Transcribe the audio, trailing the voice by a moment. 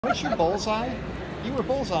Weren't you Bullseye? You were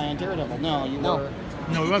Bullseye on Daredevil. No, you were.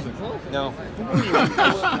 No, he wasn't. No.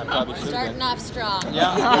 I probably should have Starting been. off strong.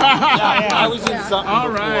 Yeah. Yeah. I was in something All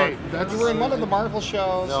before. right. You were in one of the Marvel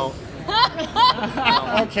shows. No.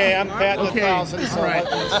 Okay, I'm batting Okay. 1,000. So All right.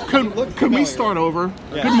 you look Can we familiar. start over?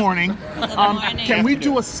 Yeah. Good morning. morning. Can we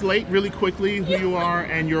do a slate really quickly, who you are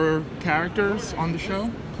and your characters on the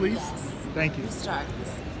show, please? Yes. Thank you. Start.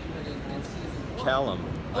 Callum.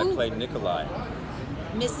 I played Nikolai.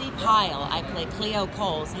 Missy Pyle. I play Cleo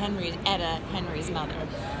Coles, Henry's mother.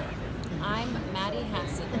 I'm Maddie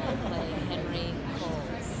Hassan. I play Henry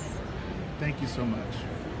Coles. Thank you so much.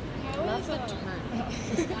 Love the turn.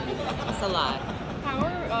 It's a lot.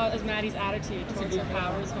 How is Maddie's attitude towards her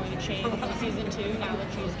powers going to change in season 2 now that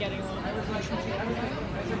she's getting a little more control?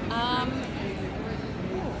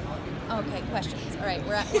 Okay, questions. All right,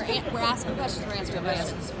 we're asking questions. We're answering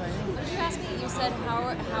questions. What did you ask me? You said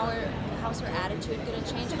how's her attitude going to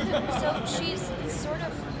change? So she's sort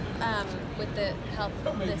of, with the help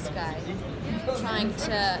of this guy, trying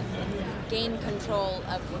to gain control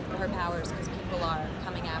of her powers because people are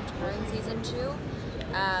coming after her in season 2.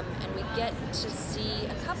 And we get to see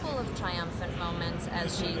a couple of triumphant moments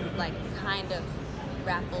as she kind of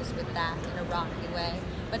grapples with that in a rocky way.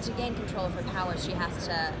 But to gain control of her powers, she has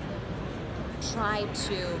to try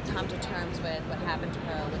to come to terms with what happened to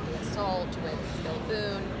her with the assault, with Bill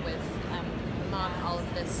Boone, with her mom, all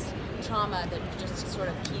of this trauma that just sort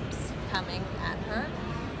of keeps coming at her.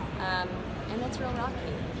 And it's real rocky.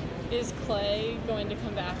 Is Clay going to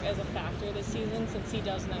come back as a factor this season since he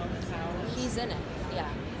does know her powers? He's in it, yeah.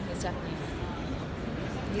 He's definitely in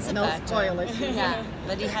it. He's a No factor. spoilers. Yeah,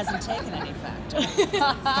 but he hasn't taken any factor.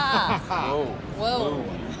 Whoa. Whoa.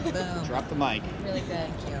 Boom. Boom. Drop the mic. Really good.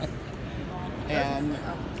 Thank you. And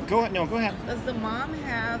go ahead. No, go ahead. Does the mom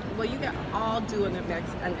have? Well, you got all doing an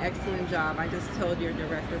excellent job. I just told your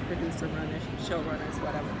director, producer, runner, showrunners,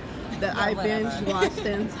 whatever, that Yeah, I whatever. binge watched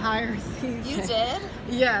the entire season. You did?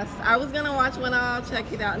 Yes, I was gonna watch one. I'll check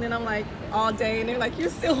it out, and then I'm like all day, and they're like, "You're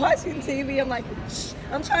still watching TV?" I'm like, "Shh,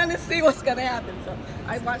 I'm trying to see what's gonna happen." So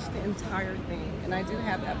I watched the entire thing, and I do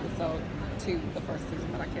have episode 2, the first season,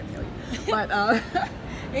 but I can't tell you. But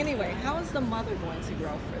anyway, how is the mother going to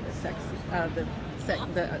grow for the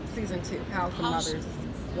season 2? How's the mother's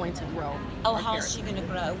going to grow? Oh, her how's she character? going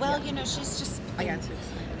to grow? Well, you know, she's just I got too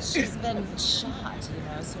excited. she's been shot, you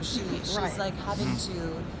know, so she's Right. like having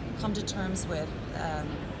to come to terms with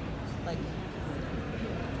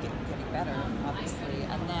getting better, obviously,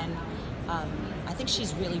 and then I think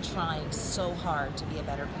she's really trying so hard to be a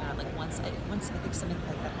better parent. Like once I think something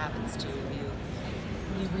like that happens to you,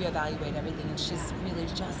 you reevaluate everything, and she's really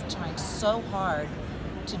just trying so hard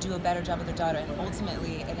to do a better job with her daughter, and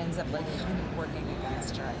ultimately it ends up kind of working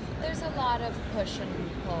against her. There's a lot of push and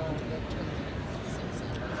pull between Susan.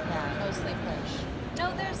 Yeah. Mostly push.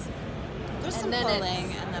 No, there's Some then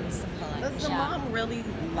pulling and then some pulling. Does the mom really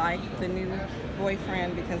like the new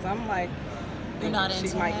boyfriend? Because I'm like, You're not she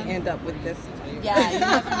into might him? end up with this. Yeah, you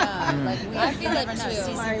never know. I feel that too.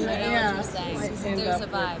 Season, Might- I know yeah, what you're saying. might Season, end there's a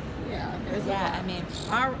up vibe. Yeah, there's a Yeah, vibe. I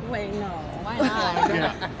mean, Wait, no. why not?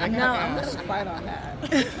 Yeah, I No, gotta I'm ask. gonna fight on that.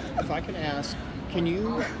 If I can ask, can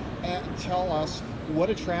you tell us what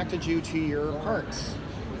attracted you to your parts,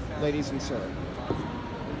 ladies and sir,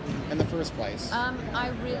 in the first place?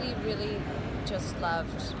 I really, really just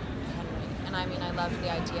loved Henry. And I mean, I loved the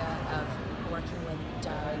idea of working with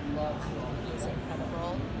Doug. He's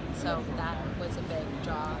incredible. So that was a big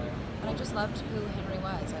draw. And I just loved who Henry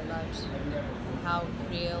was. I loved how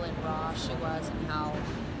real and raw she was, and how,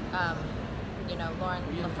 Lauren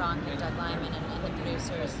LaFranc and Doug Lyman and the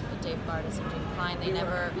producers, Dave Bartis and June Klein, they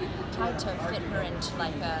never tried to fit her into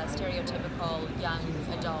like a stereotypical young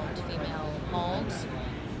adult female mold.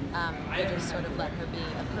 They just sort of let her be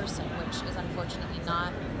a person, which is unfortunately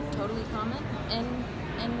not totally common in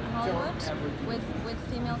Hollywood with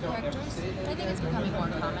female characters. I think it's becoming more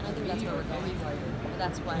common. I think that's where we're going. But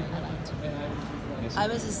that's what I liked.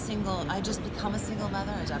 I just become a single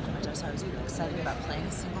mother. I adopted my daughter, so I was excited about playing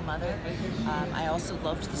a single mother. I also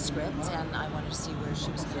loved the script, and I wanted to see where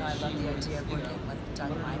she was going to go. I loved the idea of working with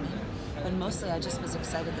Doug Lyman. But mostly I just was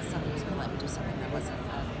excited that somebody was going to let me do something that wasn't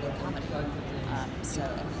a big comedy. I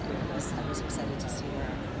was excited to see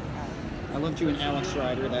where I loved you and Alex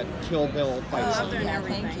Rider, that Kill Bill fight I scene. loved her and Yeah,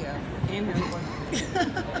 everything. thank you. And her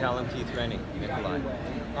work. Callum Keith Rennie, Nikolai.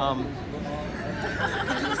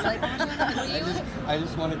 I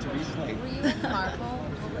just wanted to reslate. Were you in Marvel?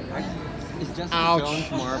 What were you in? Is Jessica Ouch.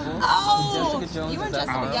 Jones Marvel? Oh, Jessica Jones you were is that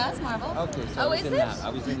Jessica. Marvel? Yes, Marvel. Okay, so Oh, I was is in it? that. I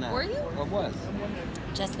was in that. Were you? What was?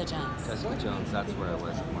 Jessica Jones. Jessica Jones. That's where I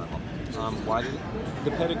was in Marvel. Why did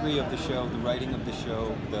the pedigree of the show, the writing of the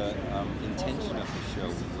show, the intention of the show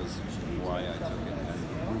was why I took it, and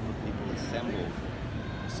the group of people assembled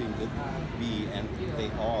seemed to be, and they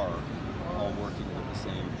are, all working with the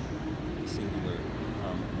same singular,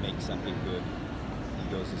 make something good,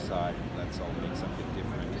 egos aside, let's all make something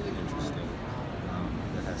different and interesting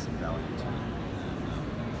that has some value to it.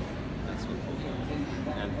 And that's what we'll do.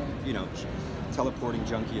 And, you know, teleporting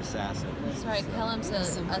junkie assassin. Sorry, Callum's a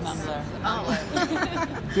mumbler.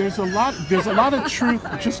 There's a lot of truth.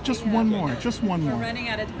 Just one more. We're running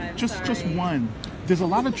out of time. Just one. There's a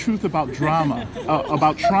lot of truth about drama,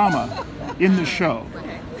 about trauma in the show.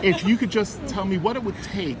 If you could just tell me what it would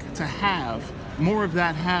take to have more of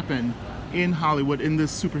that happen in Hollywood, in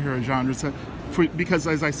this superhero genre. So because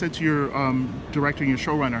as I said to your director and your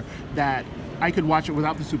showrunner, that I could watch it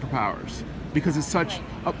without the superpowers. Because it's such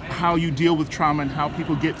how you deal with trauma and how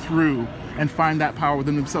people get through and find that power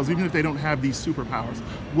within themselves, even if they don't have these superpowers.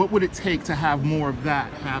 What would it take to have more of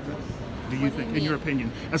that happen, do you think, in your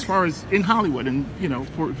opinion, as far as in Hollywood and, you know,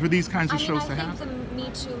 for these kinds of shows to happen? I think the Me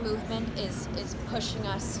Too movement is pushing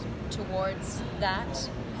us towards that,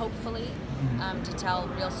 hopefully, to tell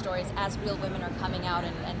real stories as real women are coming out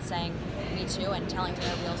and saying Me Too and telling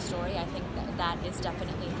their real story. I think that is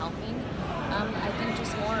definitely helping. I think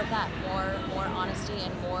just more of that, more honesty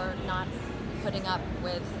and more not putting up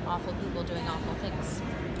with awful people doing awful things.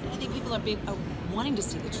 I think people are wanting to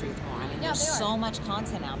see the truth more. I mean, there's so much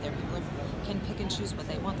content out there. People can pick and choose what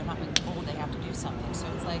they want. They're not being told they have to do something. So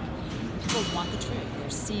it's like people want the truth. They're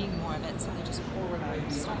seeing more of it, so they just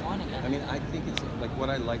start wanting it. I mean, I think it's like what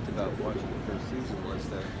I liked about watching the first season was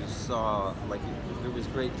that you saw there was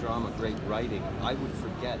great drama, great writing. I would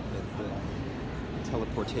forget that the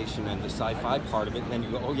teleportation and the sci-fi part of it, and then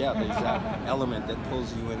you go, oh yeah, there's that element that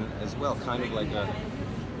pulls you in as well, kind of like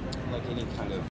any kind of